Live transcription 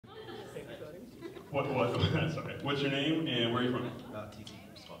Sorry. What's your name and where are you from? TC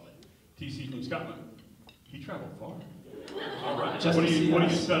from Scotland. TC from Scotland. He traveled far. All right. Just what are you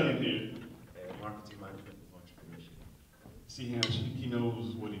studying here? Marketing management and entrepreneurship. See him, he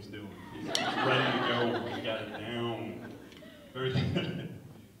knows what he's doing. He's ready to go. He got it down. Very good.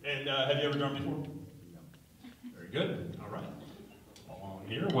 And have you ever drummed before? No. Very good. All right. Along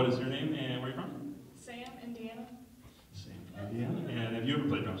here, what is your name and where are you from? Sam, Indiana. Sam, Indiana. And have you ever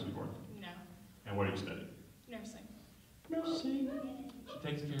played drums before? No. And what are you studying? Nursing. Nursing. She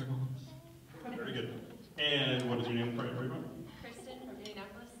takes care of us. Very good. And what is your name? Where are you from? Kristen from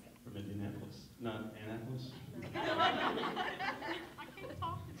Indianapolis. From Indianapolis. Not Annapolis?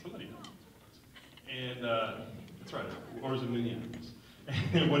 Somebody knows. And that's right. Or is it Minneapolis?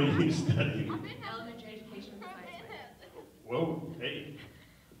 And what are you studying? Elementary education with science minor. Whoa, hey.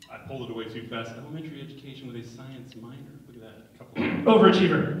 I pulled it away too fast. Elementary education with a science minor. Look at that. A couple of...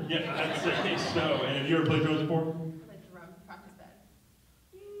 Overachiever. Yeah, I'd say so. And have you ever played drums before? Played drum, practice bed.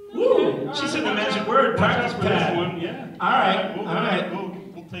 Woo! She said the magic word, practice pad. One, yeah. All right, All right.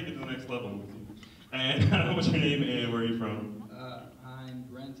 We'll take it to the next level. And what's your name and where are you from? I'm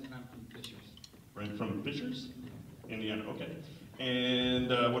Brent and I'm from Fishers. Brent from Fishers? Indiana, okay. And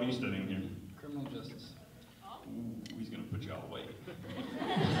what are you studying here? Criminal justice. Ooh, he's going to put you all away.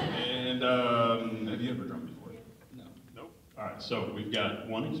 And have you ever drummed before? No. Nope. All right, so we've got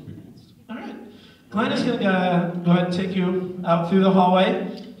one experience. All right. Glenn is going to go ahead and take you out through the hallway.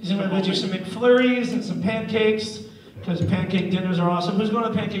 He's going to do some McFlurries and some pancakes, because pancake dinners are awesome. Who's going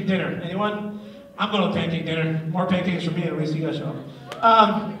to pancake dinner? Anyone? I'm going to pancake dinner. More pancakes for me, at least you guys show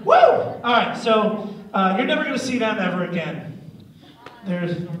up. Woo! All right, so you're never going to see them ever again.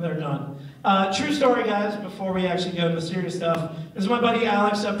 They're done. True story, guys, before we actually get into the serious stuff. This is my buddy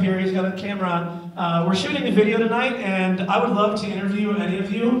Alex up here. He's got a camera. We're shooting a video tonight, and I would love to interview any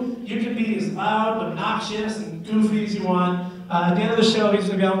of you. You can be as loud, obnoxious, and goofy as you want. At the end of the show, he's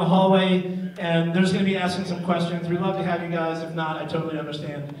going to be out in the hallway, and there's going to be asking some questions. We'd love to have you guys. If not, I totally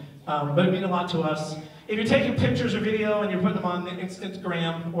understand. But it means a lot to us. If you're taking pictures or video and you're putting them on the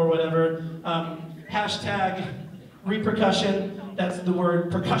Instagram or whatever, hashtag rePercussion. That's the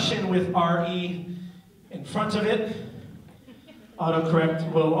word percussion with R-E in front of it.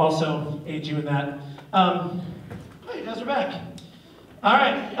 Autocorrect will also aid you in that. Oh, you guys are back. All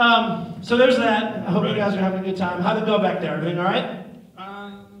right, so there's that. I hope you guys are having a good time. How'd it go back there? Everything all right?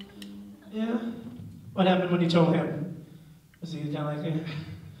 Yeah? What happened when you told him? Was he kind of like,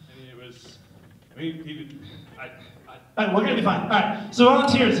 It was, all right, we're gonna be fine. All right, so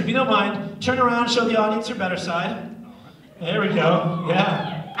volunteers, if you don't mind, turn around, show the audience your better side. There we go,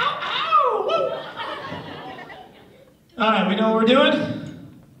 yeah. Ow, ow, woo. All right, we know what we're doing?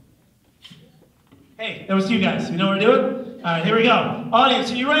 Hey, that was you guys, we know what we're doing? All right, here we go.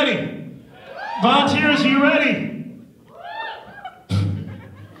 Audience, are you ready? Volunteers, are you ready?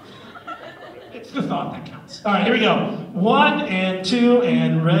 It's the thought that counts. All right, here we go. 1 and 2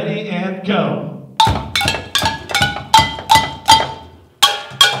 and ready and go.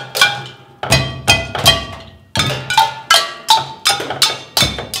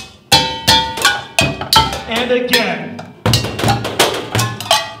 And again.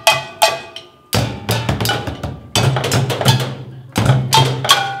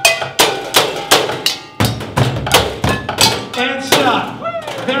 And stop.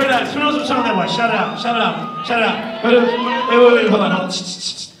 Very nice. Who knows what song that was? Shout it out. Shout it out. Shout it out. Wait, hold on. Hold on.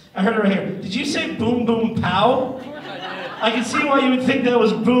 I heard it right here. Did you say boom, boom, pow? Of course I did. I can see why you would think that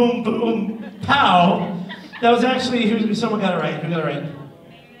was boom, boom, pow. That was actually, someone got it right. Who got it right?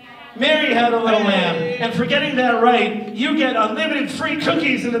 Mary had a little lamb, and for getting that right, you get unlimited free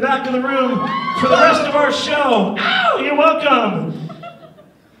cookies in the back of the room for the rest of our show. Ow, you're welcome.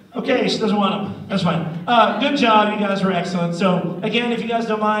 Okay, she doesn't want them. That's fine. Good job, you guys were excellent. So, again, if you guys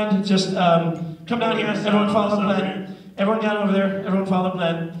don't mind, just come down here. Everyone follow Glenn. Everyone down over there. Everyone follow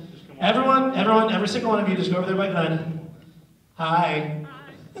Glenn. Everyone, every single one of you, just go over there by Glenn. Hi.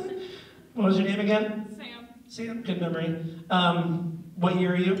 What was your name again? Sam. Sam, good memory. What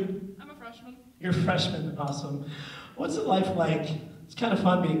year are you? I'm a freshman. You're a freshman, awesome. What's it life like? It's kind of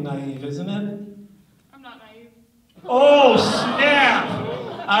fun being naive, isn't it? I'm not naive. Oh, snap!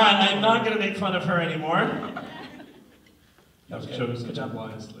 All right, I'm not going to make fun of her anymore. That was Okay, chosen good job.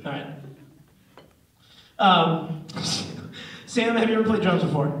 wisely. All right. Sam, have you ever played drums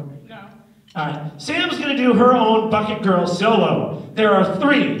before? No. All right. Sam's going to do her own Bucket Girl solo. There are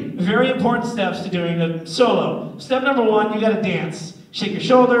 3 very important steps to doing a solo. Step number 1, you got to dance. Shake your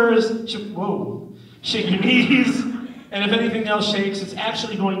shoulders. Shake your knees. And if anything else shakes, it's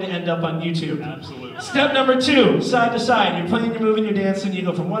actually going to end up on YouTube. Absolutely. Step number 2, side to side. You're playing, you're moving, you're dancing. You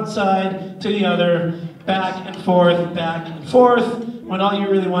go from one side to the other, back and forth, back and forth. When all you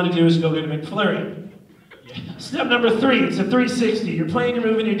really want to do is go get a McFlurry. Step number 3, it's a 360. You're playing, you're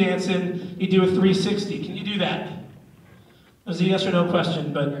moving, you're dancing. You do a 360. Can you do that? It was a yes or no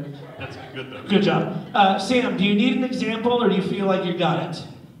question, but That's good though. good job. Sam, do you need an example or do you feel like you got it?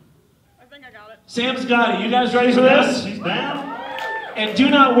 I think I got it. Sam's got it. You guys ready for this? She's down. And do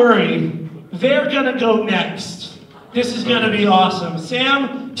not worry, they're gonna go next. This is gonna be awesome.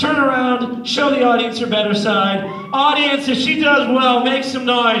 Sam, turn around, show the audience your better side. Audience, if she does well, make some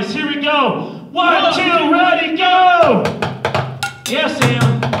noise. Here we go. 1, 2, ready, go! Yes,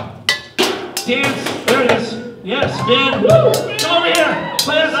 Sam. Dance, there it is. Yes, spin. Woo! Go over here.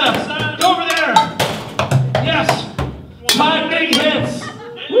 Play us up. Go over there. Yes. 5 big hits.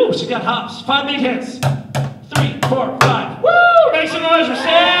 Woo, she got hops. 5 big hits. 3, 4, 5. Woo! Make some noise for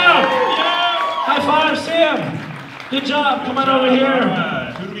Sam. High five, Sam. Good job. Come on over All here.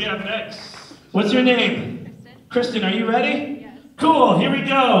 right. Who do we have next? What's your name? Kristen, are you ready? Yes. Cool, here we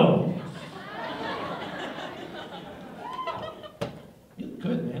go.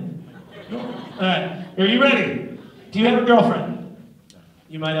 Good, man. All right, are you ready? Do you have a girlfriend?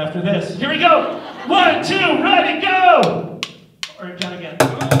 You might after this. Here we go. 1, 2, ready, go! Or count again. All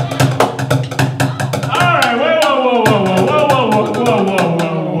right, whoa, whoa, whoa, whoa, whoa, whoa, whoa, whoa,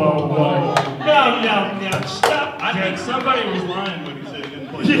 whoa, whoa, whoa. No, stop. I think somebody was lying when he said he didn't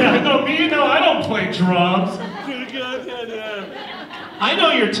play. Yeah, no, me, no, I don't play drums. I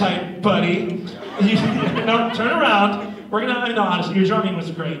know your type, buddy. No, turn around. We're gonna, no, honestly, your drumming was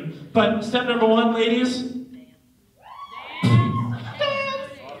great. But step number 1, ladies.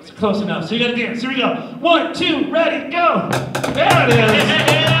 It's close enough. So you gotta dance. Here we go. 1, 2, ready, go. There it is.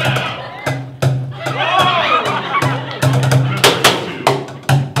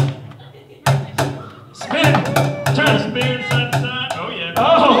 Spin. Turn. Spin side to side. Oh yeah.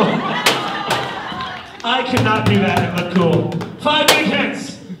 Oh! I could not do that. It looked cool. 5 big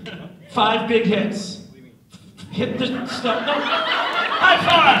hits. 5 big hits. Hit the stuff. No. High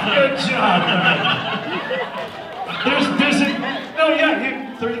five. Good job. There's a. No,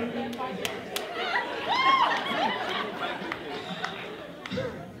 yeah. 3.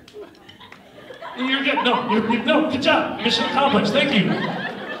 You're good. No. Good job. Mission accomplished. Thank you.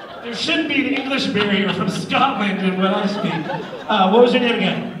 There shouldn't be an English barrier from Scotland in what I speak. What was your name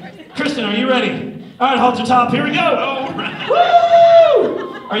again? Kristen, are you ready? All right, hold your top. Here we go. All right.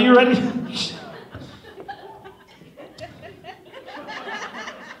 Woo! Are you ready?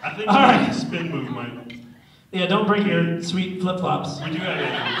 I think All right. the spin move might. Yeah, don't bring your sweet flip-flops. We do have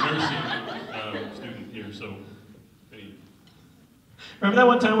a nursing student here, so. Hey. Remember that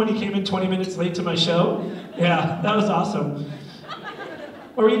one time when you came in 20 minutes late to my show? Yeah, that was awesome.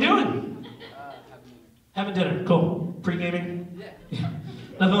 What were you doing? Having dinner. Cool. Pre-gaming? Yeah.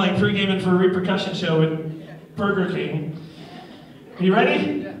 Nothing like pre-gaming for a rePercussion show in Burger King. Are you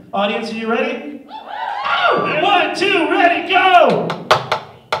ready? Yeah. Audience, are you ready? Oh! 1, 2, ready, go!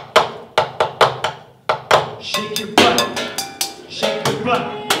 Shake your butt. Shake your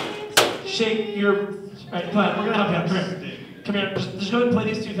butt. Shake your... All right, come on. We're going to help you out. Come here. Come here. Just go ahead and play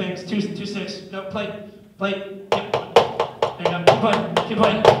these 2 things. 2, 6. No, play. Yep. There you go. Keep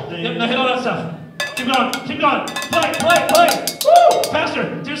playing. Yep, now hit all that stuff. Keep going. Play. Woo! Faster.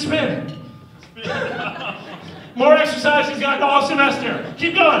 Do a spin. More exercise he's got all semester.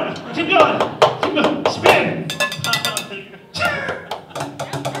 Keep going. Spin.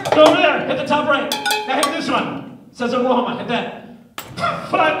 Go over there. Hit the top right. Now hit this one. It says Oklahoma. Hit that.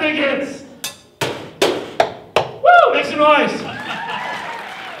 5 big hits. Woo! Make some noise.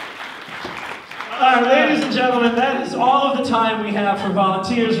 All right, ladies and gentlemen, that is all of the time we have for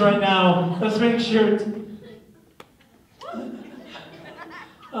volunteers right now. Let's make sure.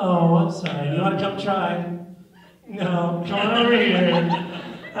 Oh, I'm sorry. You want to come try? No, come on over here.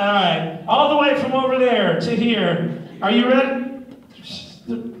 All right, all the way from over there to here. Are you ready?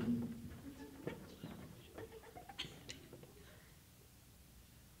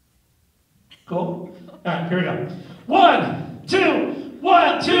 Cool. All right, here we go. 1,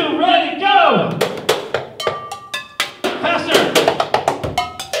 2, ready, go! Faster!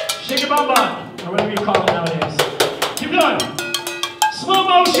 Shake your bum bum, or whatever you call it nowadays. Keep going. Slow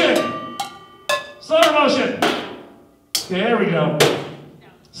motion. Slower motion. There we go.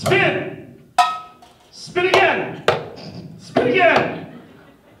 Spin. Spin again.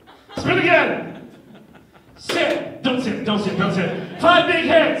 Sit. Don't sit. 5 big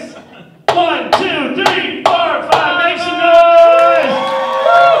hits. 1, 2, 3, 4, 5. Make some noise.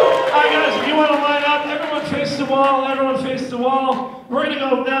 All right, guys, if you want to line up, everyone face the wall. Everyone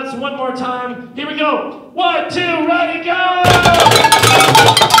more time. Here we go. 1, 2, ready, go!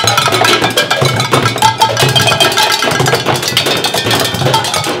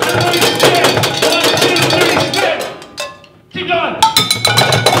 Keep going. 1,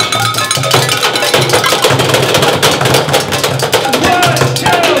 2,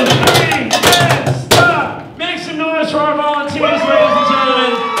 3, and stop. Make some noise for our volunteers, ladies and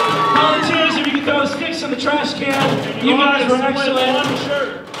gentlemen. Volunteers, if you can throw sticks in the trash can, you guys were excellent. One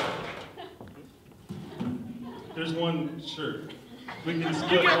shirt. There's one shirt. We can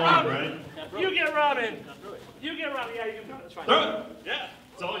split one, right? You get Robin. You get Robin. Yeah, you can throw it. That's fine. Throw it. Yeah,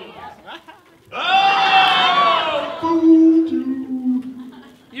 it's all you. Oh!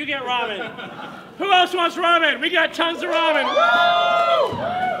 You get ramen. Who else wants ramen? We got tons of ramen. Woo!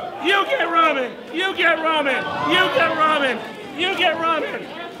 You get ramen. You get ramen. You get ramen. You get ramen.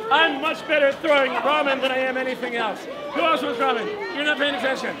 I'm much better at throwing ramen than I am anything else. Who else wants ramen? You're not paying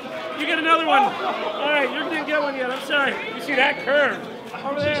attention. You get another one. All right, you didn't get one yet. I'm sorry. You see that curve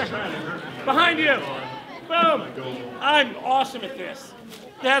over there? Behind you. Boom. I'm awesome at this.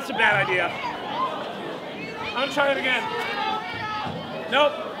 That's a bad idea. I'm gonna try it again.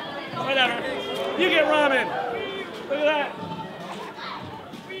 Nope. Whatever. You get ramen. Look at that.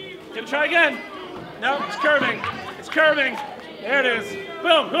 Gonna try again. No, it's curving. It's curving. There it is.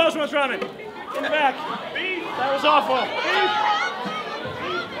 Boom. Who else wants ramen? In the back. That was awful.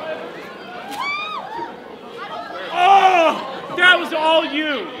 Oh! That was all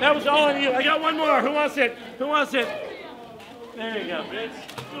you. That was all on you. I got one more. Who wants it? Who wants it? There you go. Thanks.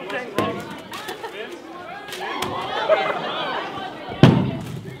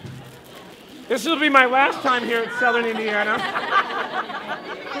 This will be my last time here at Southern Indiana.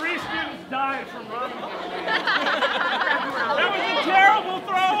 3 students died from ramen. That was a terrible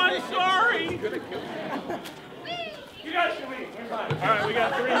throw. I'm sorry. You guys should leave. We're fine. All right, we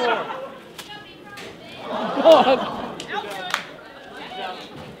got 3 more. God.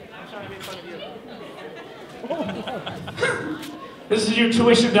 I'm trying to make fun of you. This is your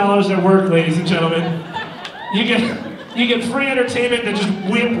tuition dollars at work, ladies and gentlemen. You get free entertainment to just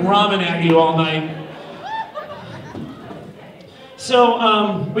whip ramen at you all night. So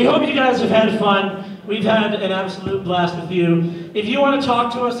we hope you guys have had fun. We've had an absolute blast with you. If you want to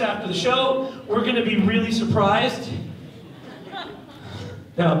talk to us after the show, we're going to be really surprised.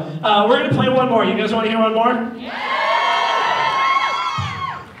 No, we're going to play one more. You guys want to hear one more? Yeah!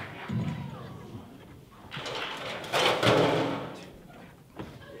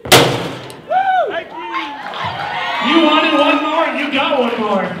 You wanted one more, you got one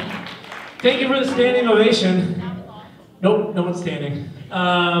more. Thank you for the standing ovation. Nope, no one's standing.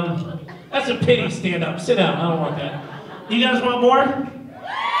 That's a pity, stand up. Sit down, I don't want that. You guys want more?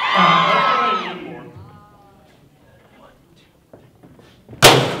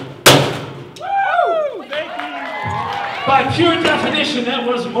 Woo! Thank you. By pure definition, that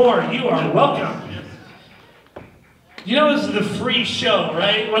was more. You are welcome. You know this is the free show,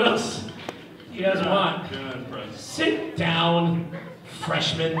 right? What else you guys want? Sit down,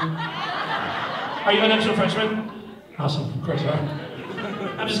 freshman. Are you an actual freshman? Awesome, of course you are.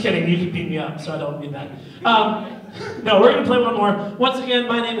 I'm just kidding, you can beat me up, so I don't mean that. No, we're gonna play one more. Once again,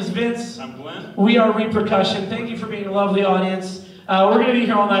 my name is Vince. I'm Glenn. We are rePercussion. Thank you for being a lovely audience. We're gonna be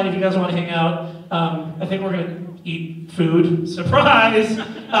here all night if you guys want to hang out. I think we're gonna eat food. Surprise!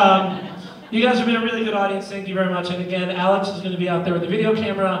 You guys have been a really good audience. Thank you very much. And again, Alex is going to be out there with the video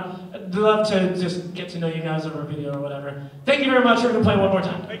camera. I'd love to just get to know you guys over video or whatever. Thank you very much. We're going to play one more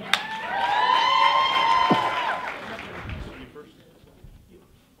time. Thank you.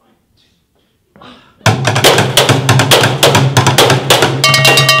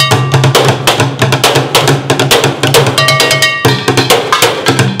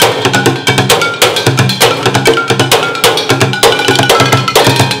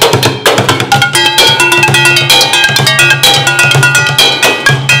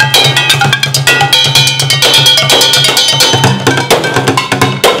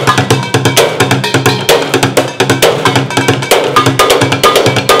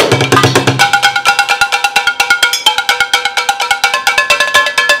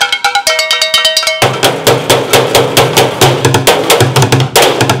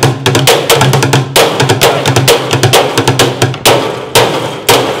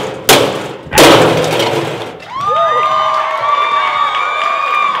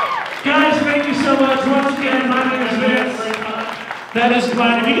 That is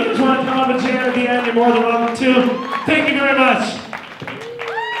fine. If you guys want to come up and share at the end, you're more than welcome to. Thank you very much.